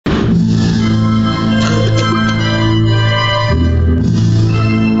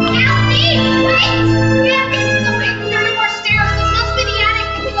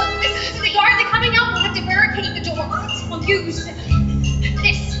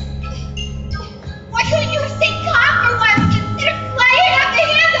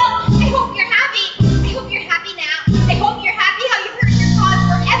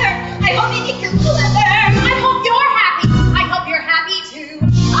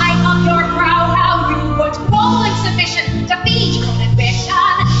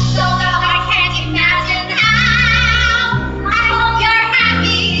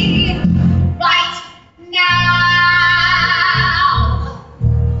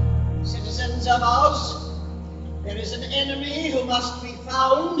is an enemy who must be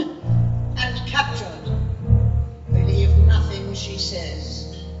found and captured. Believe nothing she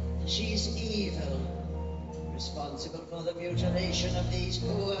says. She's evil, responsible for the mutilation of these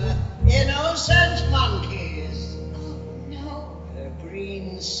poor, innocent monkeys. Oh, no. Her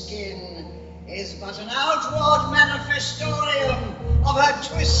green skin is but an outward manifestorium of her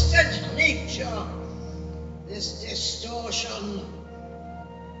twisted nature. This distortion,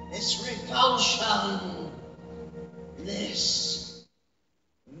 this repulsion, this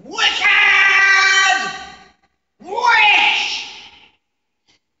wicked witch!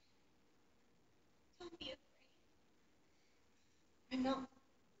 Don't be afraid. I'm not.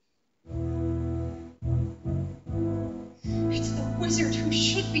 It's the wizard who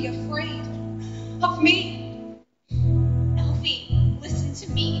should be afraid of me. Elfie, listen to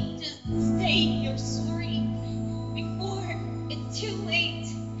me. Just say you're sorry before it's too late.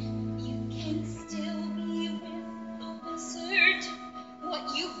 You can still be with the wizard. What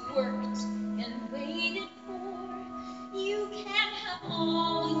you've worked and waited for, you can have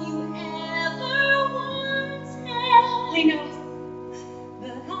all you ever wanted. I know,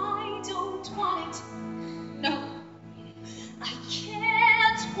 but I don't want it. No, I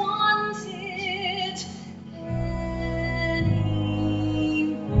can't want it anymore.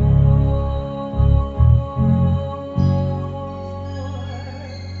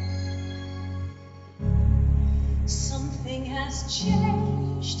 Something has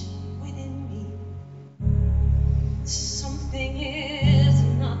changed within me. Something is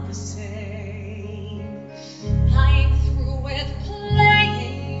not the same. I'm through with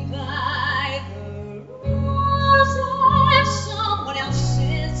playing by the rules of someone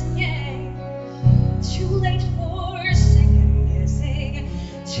else's game. Too late for second guessing.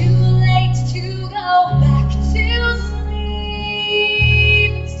 Too late to go back to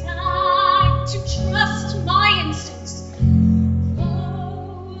sleep. It's time to trust my instincts.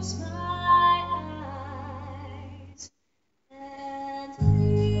 Close my eyes and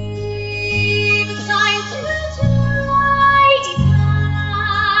leave. It's time to try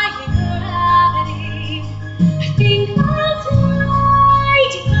defying gravity. I think I'll try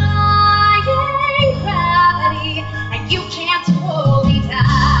defying gravity, and you can't pull me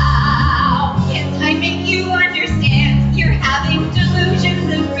down. Yes, I make you understand. You're having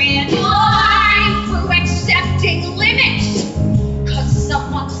delusions of grandeur. I'm through accepting limits, 'cause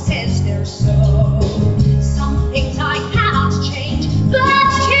someone says they're so. Some things I cannot change, but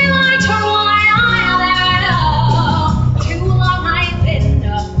till I try, I'll never know. Too long I've been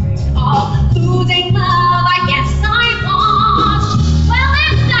afraid of losing love. I guess I lost. Well,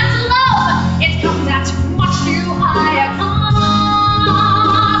 if that's love, it comes at much too high a cost.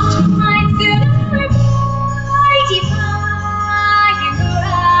 I said I defying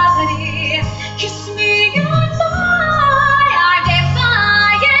gravity. Kiss me goodbye. I'm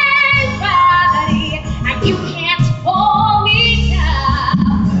defying gravity, and you can't pull me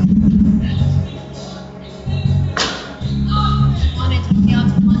down. Wanted to be on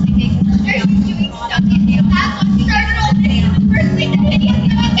one thing. Are you doing stuff in the past? I'm started all day. The first thing that hit you is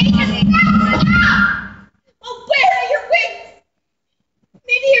well, where are your wings?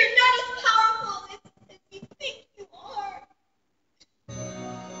 Maybe you're not as powerful as you think you are.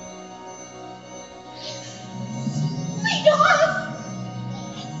 Sweetheart!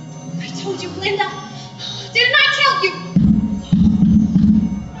 I told you, Glinda. Didn't I tell you?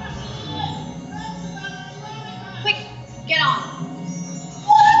 Quick, get on.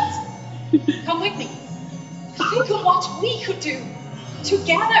 What? Come with me. Think of what we could do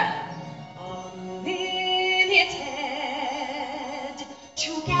together. Unlimited.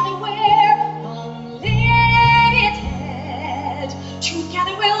 Together we're unlimited.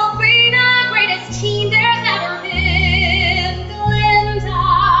 Together we'll be the greatest team there's ever been.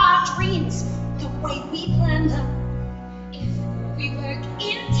 Glinda dreams the way we plan them. If we work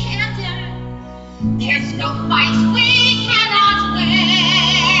in tandem, there's no fight we cannot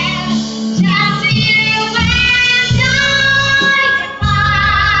win. Just you and I,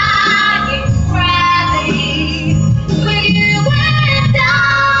 goodbye.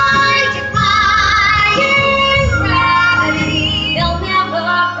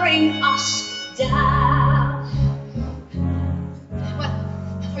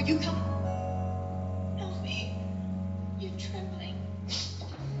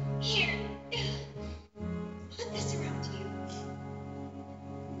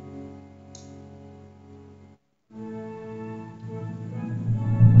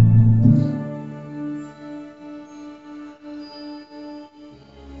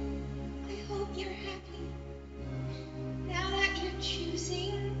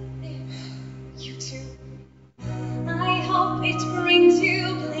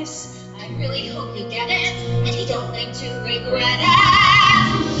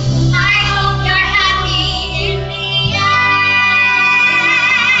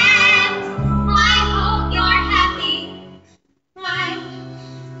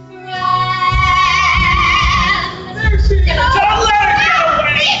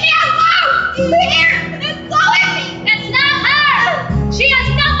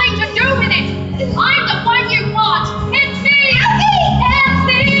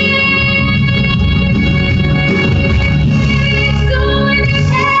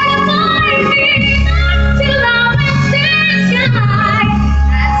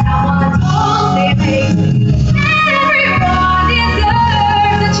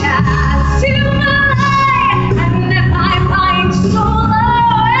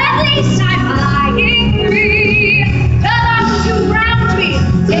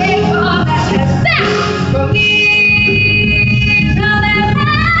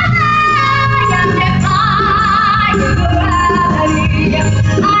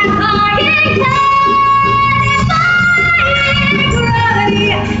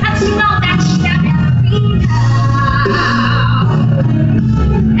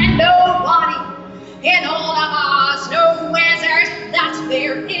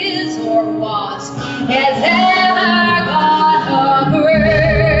 Yes,